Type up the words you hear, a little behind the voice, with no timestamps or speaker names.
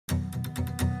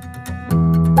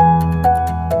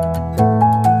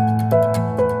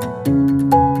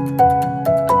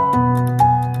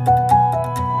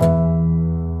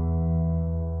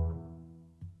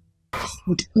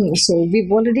So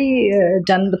we've already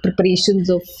done the preparations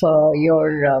of your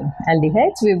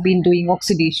aldehydes. We've been doing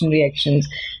oxidation reactions,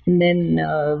 and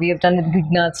then we have done with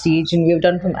Grignard stage, and we have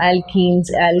done from alkenes,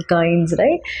 alkynes,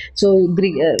 right?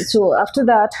 So after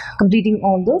that, completing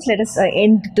all those, let us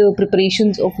end the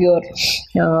preparations of your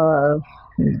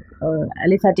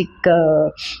aliphatic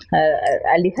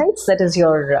aldehydes, that is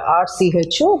your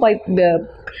RCHO, by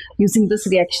using this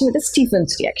reaction, it is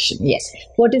Stephen's reaction. Yes.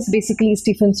 What is basically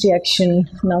Stephen's reaction?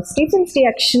 Now, Stephen's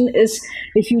reaction is,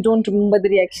 if you don't remember the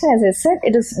reaction, as I said,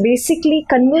 it is basically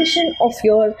conversion of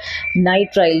your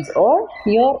nitriles or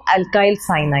your alkyl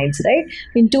cyanides, right,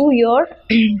 into your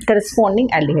corresponding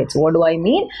aldehydes. What do I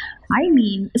mean? I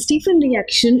mean, Stephen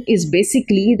reaction is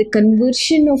basically the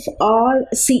conversion of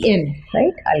RCN,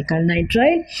 right, alkyl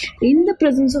nitrile, in the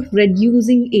presence of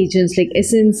reducing agents like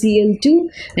SnCl2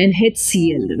 and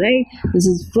HCl, right? This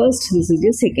is first, this is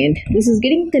your second. This is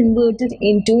getting converted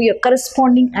into your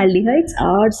corresponding aldehydes,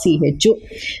 RCHO.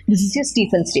 This is your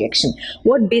Stephen's reaction.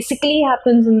 What basically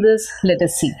happens in this? Let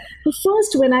us see. So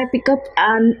first, when I pick up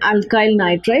an alkyl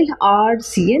nitrile,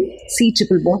 RCN, C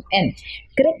triple bond N,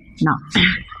 correct? Now,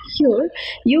 here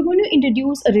you're going to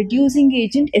introduce a reducing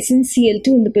agent SnCl2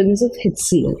 in the presence of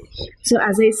HCl. So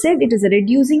as I said, it is a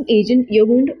reducing agent. You're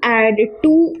going to add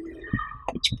 2.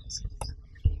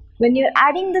 When you're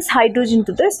adding this hydrogen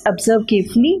to this, observe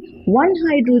carefully. One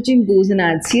hydrogen goes and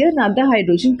adds here, another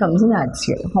hydrogen comes and adds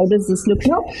here. How does this look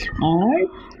now? R,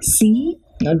 C,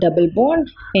 now double bond,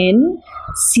 N,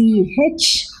 C,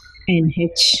 H, N,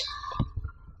 H.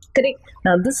 Correct?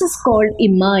 Now this is called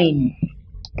imine.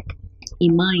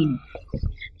 Imine.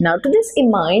 Now to this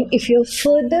imine, if you're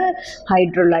further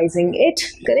hydrolyzing it,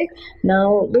 correct?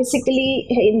 Now basically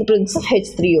in the presence of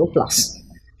H3O plus.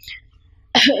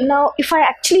 Now, if I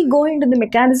actually go into the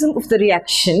mechanism of the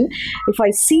reaction, if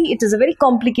I see, it is a very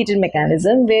complicated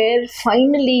mechanism where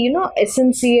finally,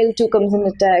 SnCl2 comes and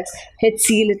attacks,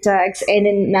 HCl attacks, and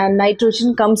then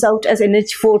nitrogen comes out as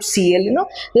NH4Cl.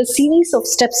 There's a series of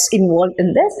steps involved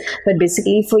in this, but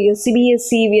basically for your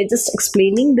Cbse, we are just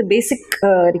explaining the basic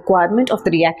requirement of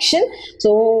the reaction.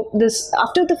 So this,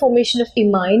 after the formation of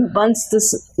imine, once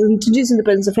this is introduced in the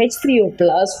presence of H3O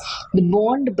plus, the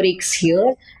bond breaks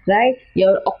here, right?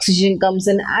 Your oxygen comes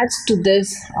and adds to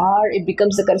this, or it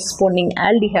becomes the corresponding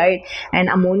aldehyde, and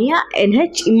ammonia,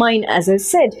 NH, imine. As I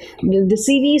said, the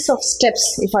series of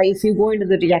steps, if you go into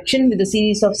the reaction with the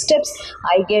series of steps,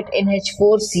 I get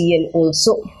NH4Cl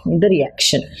also in the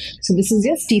reaction. So this is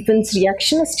your Stephen's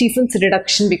reaction or Stephen's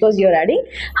reduction, because you're adding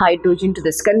hydrogen to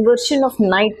this, conversion of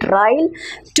nitrile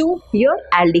to your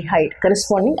aldehyde,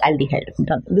 corresponding aldehyde.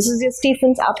 Done. This is your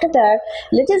Stephen's. After that,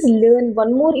 let us learn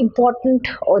one more important,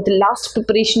 or the last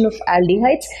preparation of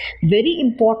aldehydes, very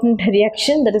important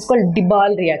reaction, that is called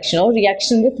Dibal reaction or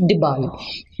reaction with Dibal.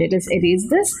 Let us erase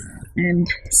this and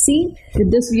see.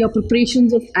 With this, your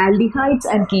preparations of aldehydes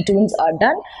and ketones are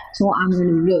done. So I'm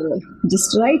going to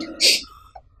just write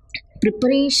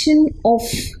preparation of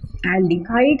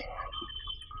aldehyde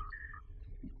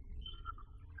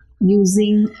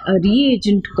using a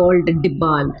reagent called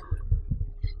Dibal.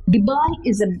 Dibal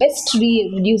is the best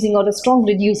reducing or a strong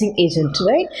reducing agent,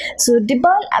 right? So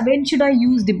Dibal, when should I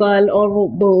use Dibal or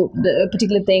the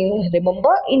particular thing? Remember,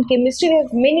 in chemistry we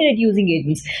have many reducing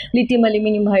agents: lithium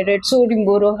aluminum hydride, sodium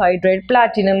borohydride,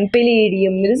 platinum,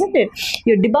 palladium, isn't it?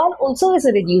 Your Dibal also is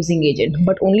a reducing agent,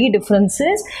 but only difference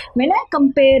is when I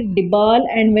compare Dibal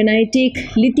and when I take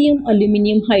lithium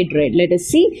aluminum hydride. Let us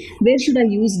see, where should I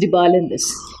use Dibal in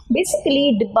this?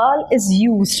 Basically, Dibal is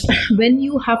used when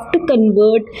you have to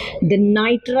convert the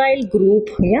nitrile group.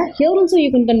 Yeah, here also you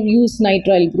can use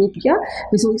nitrile group. Yeah,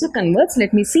 this also converts.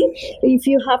 Let me see. If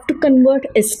you have to convert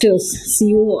esters,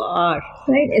 COR,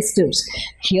 right? Esters.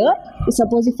 Here,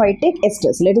 suppose if I take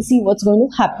esters, let us see what's going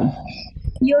to happen.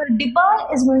 Your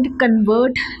Dibal is going to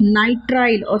convert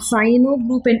nitrile or cyano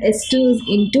group and esters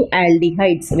into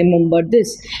aldehydes. Remember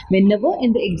this. Whenever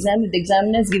in the exam, if the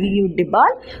examiner is giving you Dibal,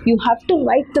 you have to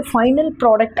write the final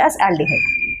product as aldehyde.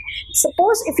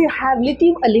 Suppose if you have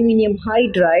lithium aluminum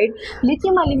hydride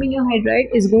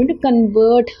is going to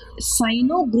convert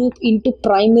cyano group into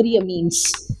primary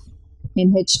amines.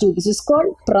 In H2, this is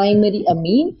called primary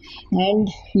amine, and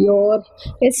your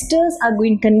esters are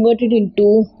going converted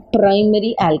into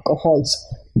primary alcohols.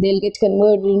 they'll get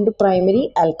converted into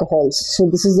primary alcohols. So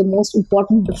this is the most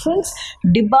important difference.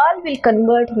 Dibal will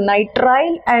convert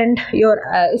nitrile and your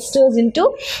esters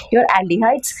into your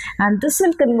aldehydes, and this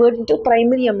will convert into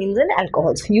primary amines and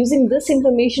alcohols. Using this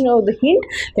information or the hint,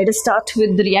 let us start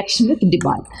with the reaction with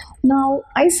Dibal. Now,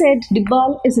 I said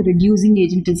Dibal is a reducing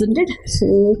agent, isn't it?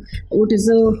 So, what is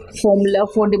the formula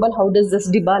for Dibal? How does this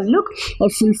Dibal look? Or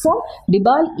full form?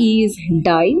 Dibal is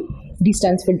di. D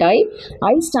stands for di.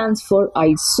 I stands for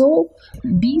iso.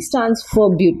 B stands for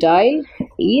butyl.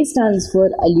 A stands for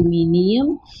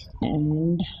aluminium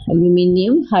and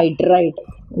aluminium hydride.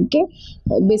 Okay,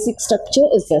 basic structure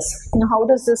is this. Now, how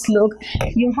does this look?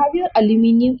 You have your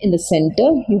aluminium in the center,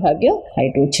 you have your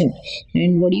hydrogen,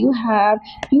 and what do you have?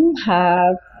 You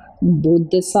have both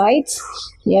the sides.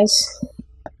 Yes,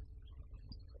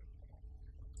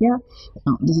 yeah.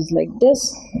 Now this is like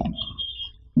this.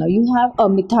 Now you have a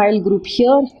methyl group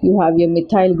here, you have your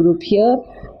methyl group here,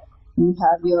 you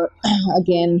have your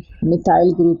again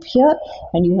methyl group here,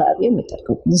 and you have your methyl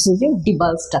group. This is your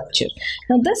Dibal structure.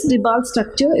 Now this Dibal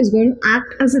structure is going to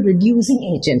act as a reducing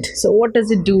agent. So what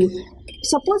does it do?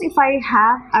 Suppose if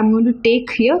I'm going to take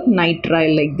here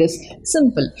nitrile like this.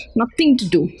 Simple, nothing to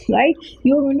do, right?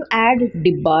 You're going to add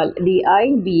Dibal,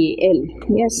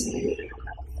 D-I-B-A-L. Yes.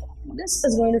 This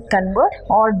is going to convert,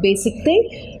 or basic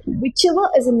thing, whichever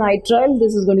is a nitrile,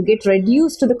 this is going to get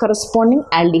reduced to the corresponding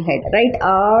aldehyde, right?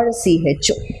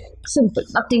 RCHO. Simple,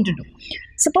 nothing to do.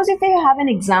 Suppose if I have an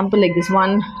example like this,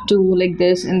 1, 2, like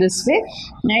this, in this way,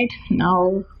 right?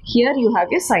 Now here you have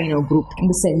your cyano group in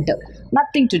the center.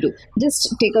 Nothing to do.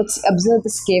 Just observe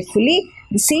this carefully.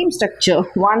 The same structure,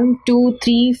 1, 2,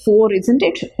 3, 4, isn't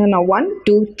it? Now 1,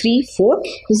 2, 3, 4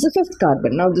 this is the fifth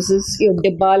carbon. Now this is your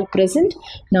Dibal present.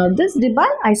 Now this Dibal,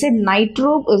 I said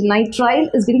nitrile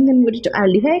is getting converted to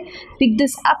aldehyde. Pick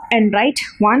this up and write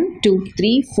 1, 2,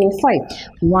 3, 4, 5.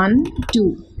 1,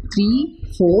 2,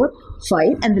 3, 4,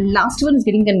 5, and the last one is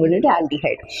getting converted to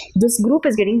aldehyde. This group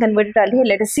is getting converted to aldehyde.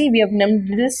 Let us see, we have named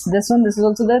this one, this is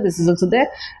also there, this is also there.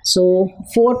 So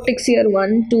 4 ticks here,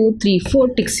 1, 2, 3, 4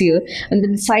 ticks here, and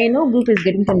then cyano group is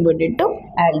getting converted to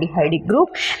aldehyde group.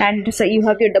 And so you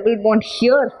have your double bond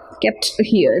here kept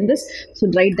here in this, so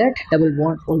write that double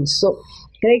bond also.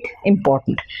 Right,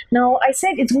 important. Now I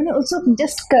said it's going to also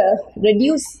just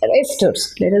reduce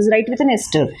esters. Let us write with an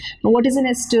ester. Now what is an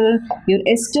ester? Your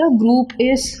ester group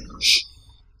is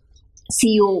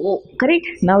COO, correct?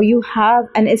 Now you have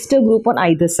an ester group on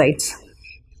either sides.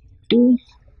 2,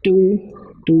 2,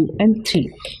 2 and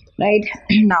 3. Right.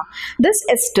 Now this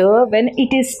ester, when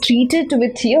it is treated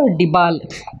with your Dibal,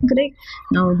 correct?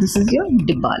 Now this is your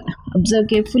Dibal. Observe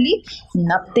carefully,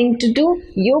 nothing to do.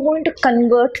 You're going to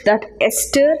convert that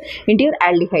ester into your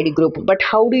aldehyde group. But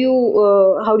how do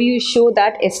you show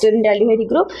that ester in aldehyde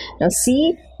group? Now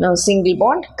see, now single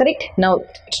bond, correct? Now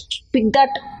pick that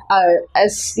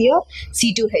as your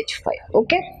C2H5.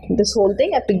 Okay, this whole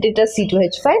thing I picked it as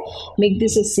C2H5. Make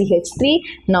this as CH3.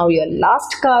 Now your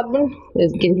last carbon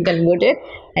is getting converted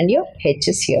and your H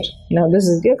is here. Now this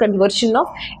is your conversion of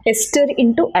ester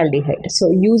into aldehyde.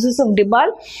 So uses of Dibal,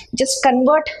 just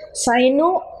convert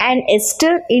cyano and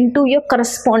ester into your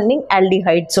corresponding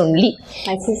aldehydes only. As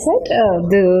I said,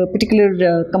 the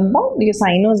particular compound, your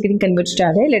cyano is getting converted to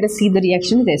aldehyde. Let us see the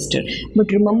reaction with ester.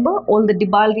 But remember, all the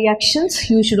Dibal reactions,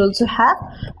 you should also have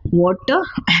water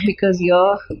because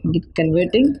you're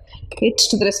converting it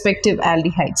to the respective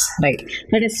aldehydes, right?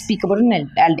 Let us speak about an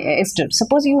ester.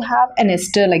 Suppose you have an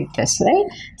ester like this, right?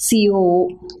 CO,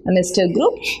 an ester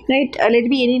group, right? Let it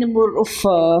be any number of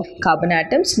carbon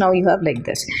atoms. Now you have like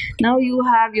this. Now you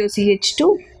have your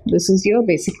CH2. This is your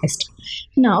basic ester.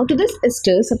 Now to this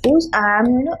ester, suppose I am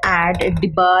going to add a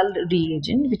Dibal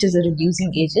reagent, which is a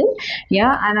reducing agent,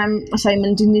 yeah, and I'm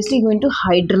simultaneously going to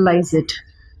hydrolyze it.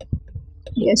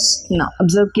 Yes. Now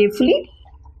observe carefully.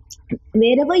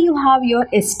 Wherever you have your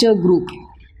ester group,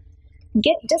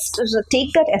 just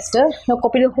take that ester. Now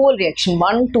copy the whole reaction.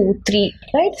 1, 2, 3.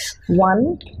 Right?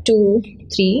 1, 2,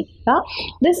 3.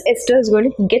 This ester is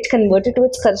going to get converted to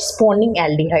its corresponding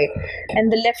aldehyde,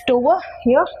 and the leftover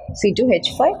here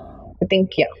C2H5. I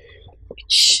think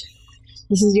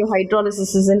this is your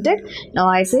hydrolysis, isn't it? Now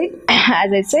I said,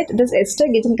 as I said, this ester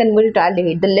getting converted to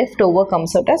aldehyde. The leftover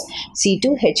comes out as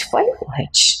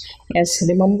C2H5OH. Yes,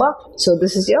 remember. So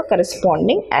this is your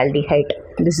corresponding aldehyde.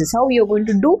 This is how you're going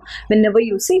to do whenever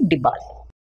you see Dibal.